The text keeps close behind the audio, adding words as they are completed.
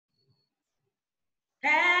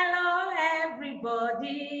Hello,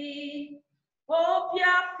 everybody. Hope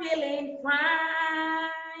you're feeling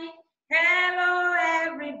fine. Hello,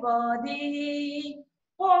 everybody.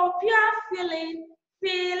 Hope you're feeling.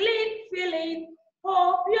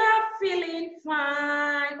 Hope you're feeling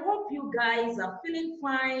fine. Hope you guys are feeling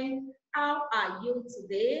fine. How are you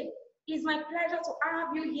today? It's my pleasure to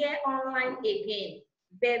have you here online again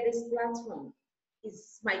via this platform.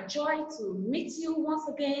 It's my joy to meet you once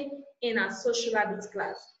again in our social habits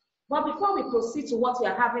class. But before we proceed to what we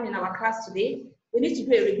are having in our class today, we need to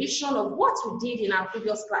do a revision of what we did in our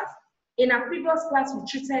previous class. In our previous class, we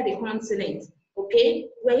treated the continent, okay?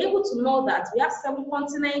 We're able to know that we have 7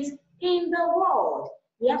 continents in the world.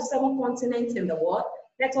 We have 7 continents in the world.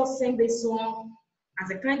 Let us sing this song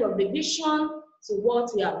as a kind of revision to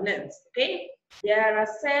what we have learned, okay? There are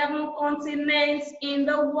 7 continents in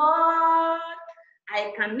the world.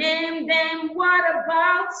 I can name them. What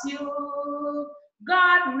about you?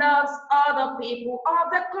 God loves all the people of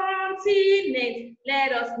the continent.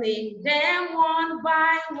 Let us name them one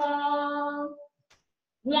by one.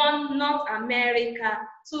 1, North America.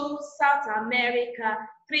 2, South America.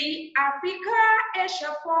 3, Africa,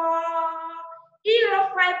 Asia. 4,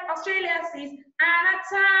 Europe. 5, Australia. 6,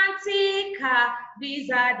 Antarctica. These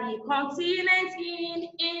are the continents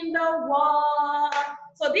in the world.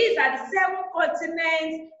 So these are the 7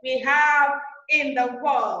 continents we have in the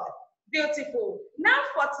world. Beautiful. Now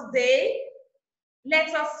for today,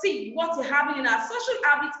 let us see what we're having in our social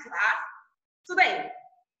habits class today.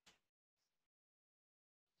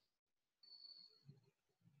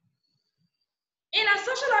 In our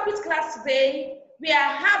social habits class today, we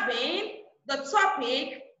are having the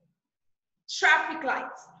topic traffic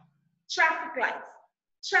lights. Traffic lights.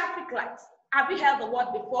 Traffic lights. Have you heard the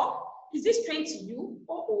word before? Is this strange to you?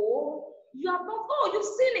 You have not. Oh, you've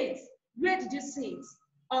seen it. Where did you see it?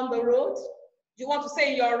 On the road? You want to say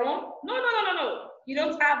in your room? No. You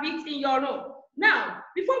don't have it in your room. Now,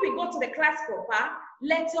 before we go to the class proper,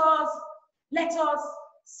 let us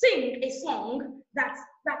sing a song that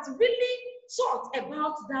really talks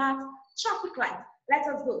about that traffic light. Let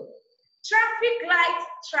us go. Traffic light,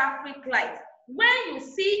 traffic light. When you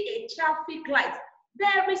see a traffic light,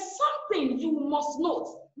 there is something you must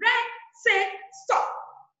note. Red, say stop.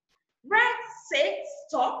 Red says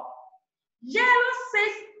stop. Yellow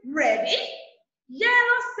says ready.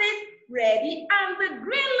 Yellow says ready. And the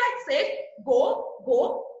green light says go,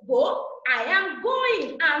 go, go. I am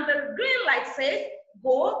going. And the green light says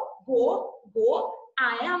go, go, go.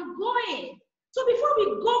 I am going. So before we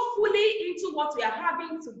go fully into what we are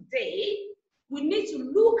having today, we need to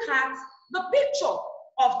look at the picture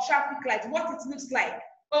of traffic light, what it looks like.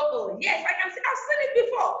 Yes, I can see. I've seen it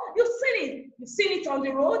before. You've seen it. You've seen it on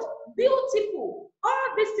the road. Beautiful.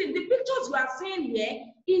 All these things, the pictures you are seeing here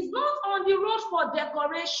is not on the road for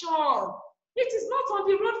decoration. It is not on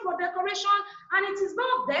the road for decoration, and it is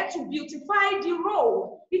not there to beautify the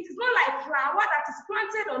road. It is not like flower that is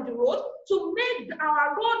planted on the road to make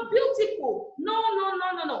our road beautiful. No.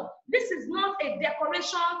 This is not a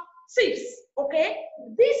decoration tips, okay?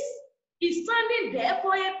 This is standing there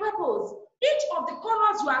for a purpose. Each of the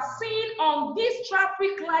colors you are seeing on this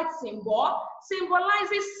traffic light symbol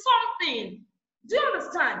symbolizes something. Do you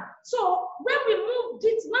understand? So when we move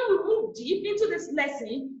deep into this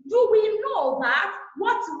lesson, you will know that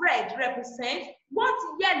what red represents, what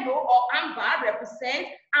yellow or amber represents,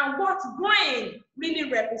 and what green really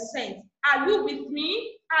represents. Are you with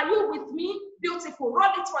me? Are you with me? Beautiful.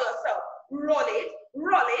 Roll it for yourself. Roll it,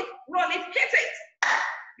 roll it, roll it, hit it.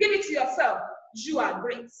 Give it to yourself. You are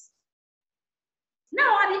great.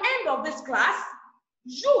 Now, at the end of this class,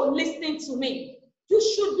 you listening to me, you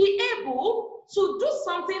should be able to do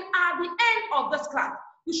something at the end of this class.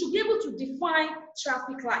 You should be able to define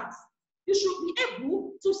traffic lights. You should be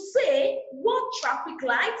able to say what traffic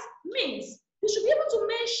light means. You should be able to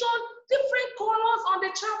mention different colors on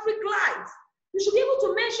the traffic lights. You should be able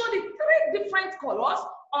to mention the 3 different colors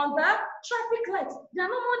on the traffic lights. There are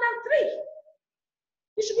no more than 3.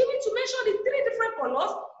 You should be able to mention the 3 different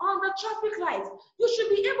colors on the traffic lights. You should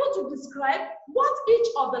be able to describe what each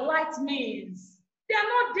of the lights means. They are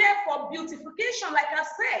not there for beautification, like I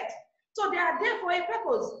said. So they are there for a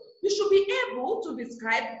purpose. You should be able to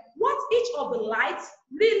describe what each of the lights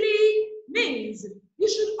really means. You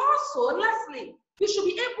should also, lastly, you should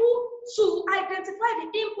be able to identify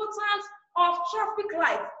the importance of traffic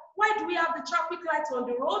lights. Why do we have the traffic lights on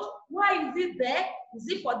the road? Why is it there? Is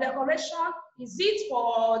it for decoration? Is it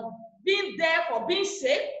for being there for being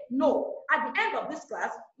safe? No. At the end of this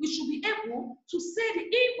class, we should be able to say the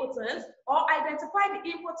importance or identify the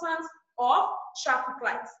importance of traffic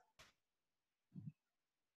lights.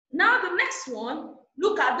 Now the next one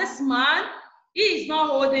Look at this man. He is not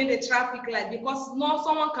holding the traffic light because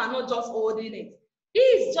someone cannot just holding it. He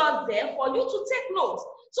is just there for you to take note.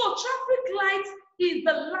 So traffic light is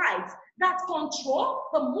the light that control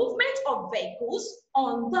the movement of vehicles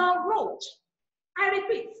on the road. I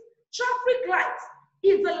repeat, traffic light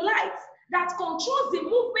is the light that controls the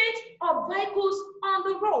movement of vehicles on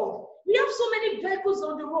the road. We have so many vehicles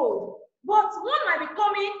on the road, but one might be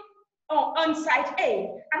coming on side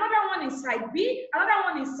A, another one in side B,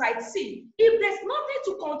 another one in side C. If there's nothing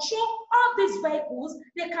to control all these vehicles,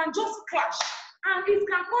 they can just clash and it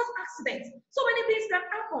can cause accidents. So many things can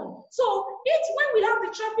happen. So it's when we have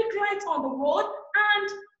the traffic light on the road and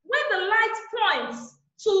when the light points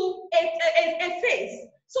to a face,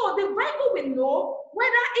 so the vehicle will know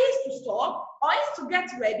whether it's to stop or it's to get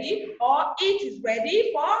ready or it is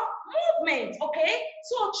ready for movement, okay?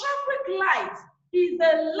 So traffic light is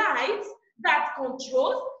the light that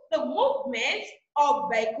controls the movement of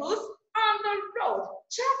vehicles on the road.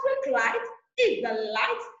 Traffic light is the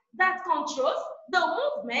light that controls the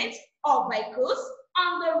movement of vehicles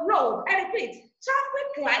on the road. I repeat,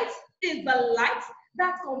 traffic light is the light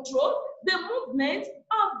that controls the movement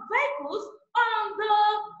of vehicles on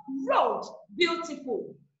the road.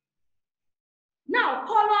 Beautiful. Now,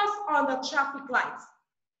 colors on the traffic lights.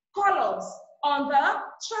 Colors on the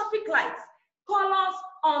traffic lights. Colors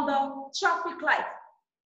on the traffic light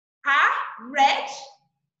are red,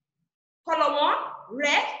 color 1,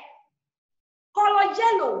 red, color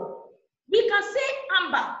yellow. We can say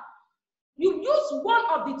amber. You use one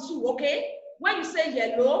of the two, okay? When you say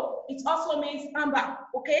yellow, it also means amber,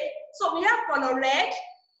 okay? So we have color red,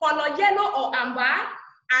 color yellow or amber,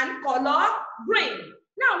 and color green.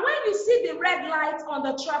 Now, when you see the red light on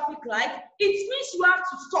the traffic light, it means you have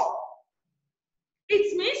to stop.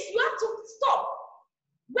 It means you have to stop.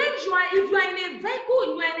 When if you are in a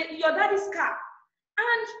vehicle, you are in your daddy's car,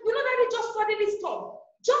 and you know daddy just suddenly stop,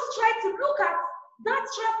 just try to look at that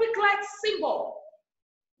traffic light symbol.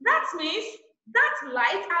 That means that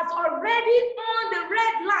light has already on the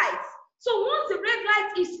red light. So once the red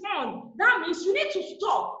light is on, that means you need to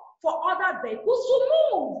stop for other vehicles to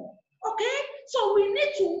move. Okay? So we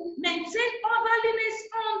need to maintain orderliness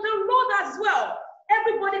on the road as well.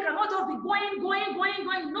 Everybody cannot just be going.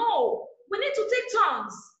 No, we need to take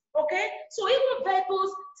turns. Okay? So even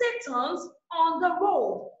vehicles take turns on the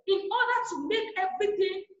road in order to make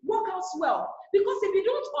everything work out well. Because if you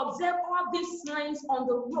don't observe all these signs on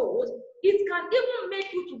the road, it can even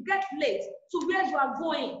make you to get late to where you are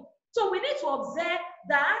going. So we need to observe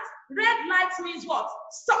that red light means what?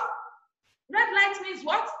 Stop. Red light means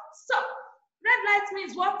what? Stop. Red light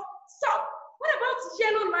means what? Stop. What about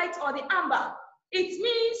yellow light or the amber? It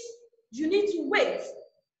means you need to wait,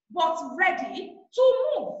 but ready to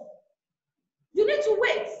move. You need to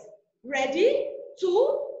wait, ready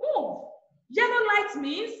to move. Yellow light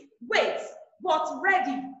means wait, but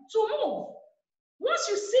ready to move. Once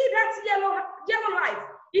you see that yellow light,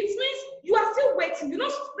 it means you are still waiting. You know,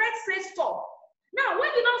 red says stop. Now, when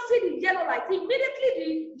you don't see the yellow light, immediately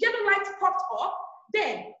the yellow light popped up,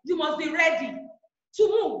 then you must be ready to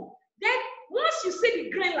move. Then, once you see the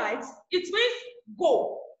green light, it means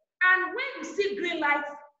go. And when you see green light,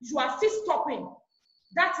 you are still stopping.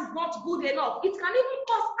 That is not good enough. It can even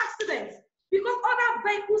cause accidents because other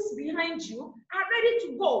vehicles behind you are ready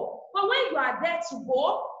to go. But when you are there to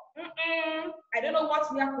go, I don't know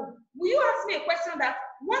what will happen. Will you ask me a question that,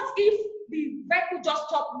 what if the vehicle just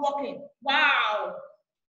stopped working? Wow.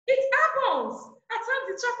 It happens. At times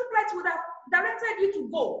the traffic light would have directed you to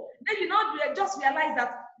go. Then you know, you just realize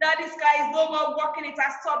that this car is no more working, it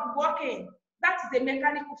has stopped working. That is a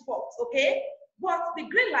mechanical fault, okay? But the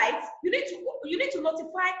green light, you need to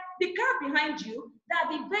notify the car behind you that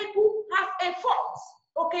the vehicle has a fault,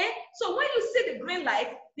 okay? So when you see the green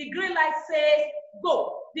light says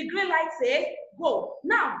go. The green light says go.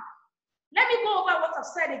 Now, let me go over what I've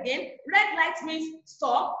said again. Red light means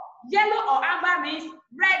stop. Yellow or amber means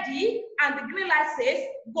ready, and the green light says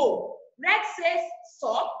go. Red says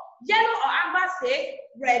stop. Yellow or amber says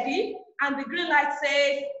ready, and the green light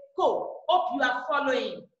says go. Hope you are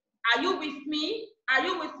following. Are you with me? Are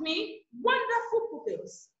you with me? Wonderful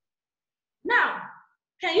pupils. Now,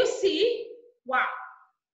 can you see? Wow.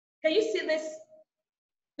 Can you see this?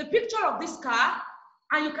 The picture of this car,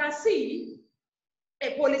 and you can see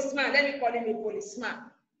a policeman. Let me call him a policeman.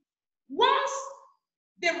 Once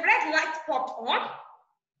the red light popped on,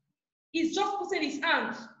 he's just putting his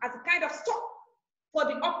hand as a kind of stop for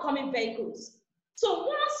the upcoming vehicles. So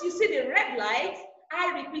once you see the red light,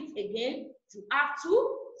 I repeat again, you have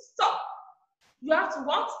to stop. You have to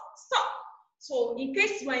what? Stop. So in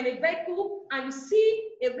case you are in a vehicle and you see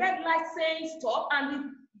a red light saying stop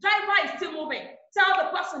and the driver is still moving, tell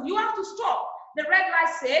the person you have to stop. The red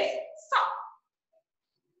light says stop.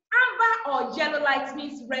 Amber or yellow light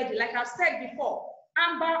means ready, like I've said before.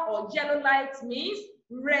 Amber or yellow light means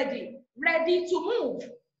ready, ready to move,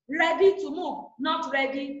 ready to move, not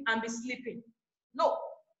ready and be sleeping. No,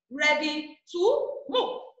 ready to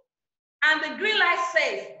move. And the green light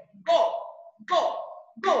says go, go,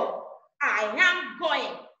 go. I am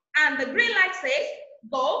going. And the green light says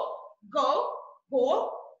go, go,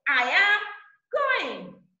 go. I am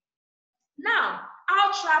going. Now,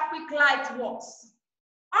 how traffic light works.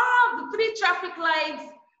 All the 3 traffic lights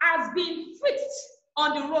has been fixed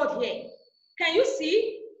on the road here. Can you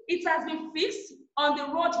see? It has been fixed on the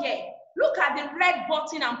road here. Look at the red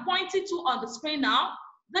button I'm pointing to on the screen now.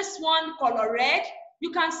 This one color red.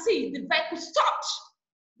 You can see the vehicle stopped.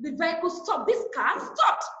 The vehicle stopped. This car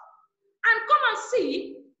stopped. And come and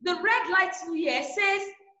see the red light here says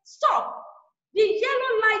stop. The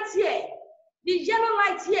yellow light here. The yellow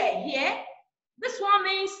light here. This one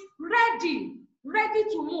means ready. Ready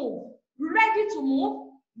to move, ready to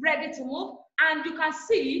move, ready to move. And you can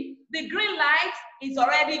see the green light is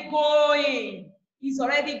already going. It's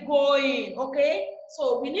already going, okay?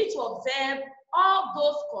 So we need to observe all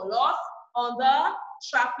those colors on the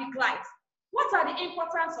traffic lights. What are the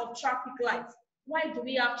importance of traffic lights? Why do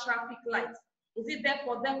we have traffic lights? Is it there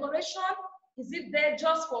for decoration? Is it there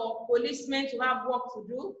just for policemen to have work to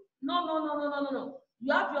do? No.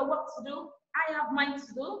 You have your work to do. I have mine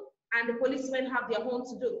to do. And the policemen have their own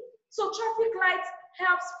to do. So traffic lights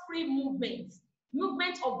helps free movement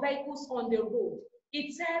of vehicles on the road.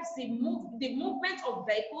 It helps the movement of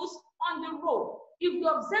vehicles on the road. If you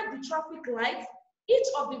observe the traffic lights, each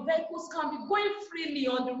of the vehicles can be going freely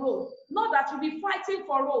on the road, not that you'll be fighting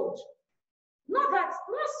for road. Not that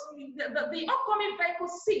once the upcoming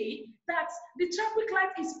vehicles see that the traffic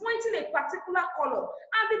light is pointing a particular color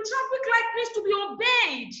and the traffic light needs to be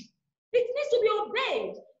obeyed. It needs to be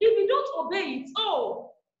obeyed. If you don't obey it,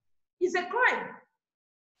 oh, it's a crime.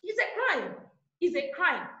 It's a crime. It's a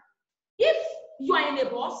crime. If you are in a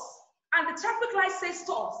bus and the traffic light says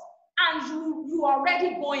stop and you are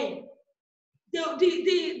already going, the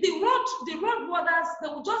road warders, they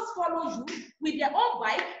will just follow you with their own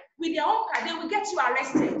bike, with their own car. They will get you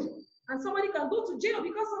arrested, and somebody can go to jail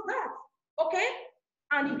because of that. Okay?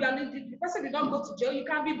 And if you are the person did not go to jail, you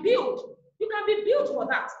can be billed. You can be billed for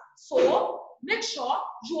that. So make sure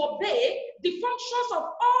you obey the functions of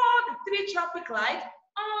all the 3 traffic lights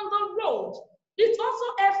on the road. It also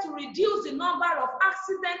helps to reduce the number of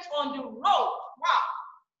accidents on the road. Wow.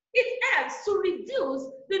 It helps to reduce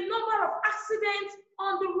the number of accidents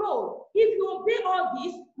on the road. If you obey all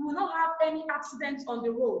this, you will not have any accidents on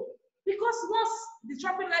the road. Because once the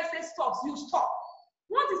traffic light says stop, you stop.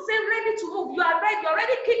 Once it says ready to move, you are ready, you're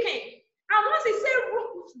already kicking. And once it says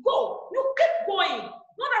go, you keep going.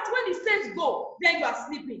 Not that when it says go, then you are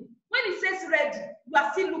sleeping. When it says ready, you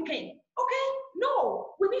are still looking. Okay?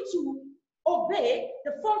 No, we need to obey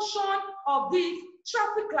the function of these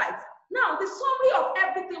traffic lights. Now, the summary of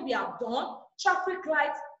everything we have done, traffic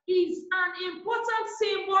lights is an important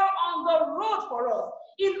symbol on the road for us.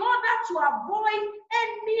 In order to avoid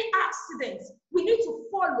any accidents, we need to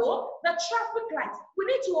follow the traffic lights. We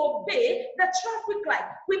need to obey the traffic light.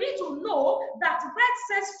 We need to know that red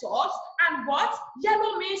says stop and what?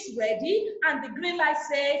 Yellow means ready and the green light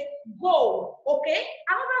says go. Okay?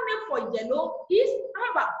 Another name for yellow is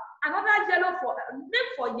amber. Another name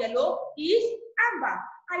for yellow is amber.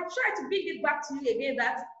 I try to bring it back to you again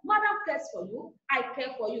that Madam cares for you, I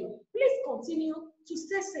care for you. Please continue to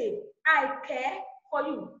stay safe. I care for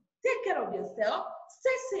you. Take care of yourself.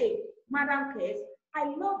 Stay safe. Madam cares. I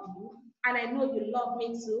love you and I know you love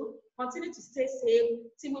me too. Continue to stay safe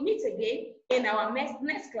till we meet again in our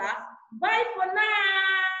next class. Bye for now.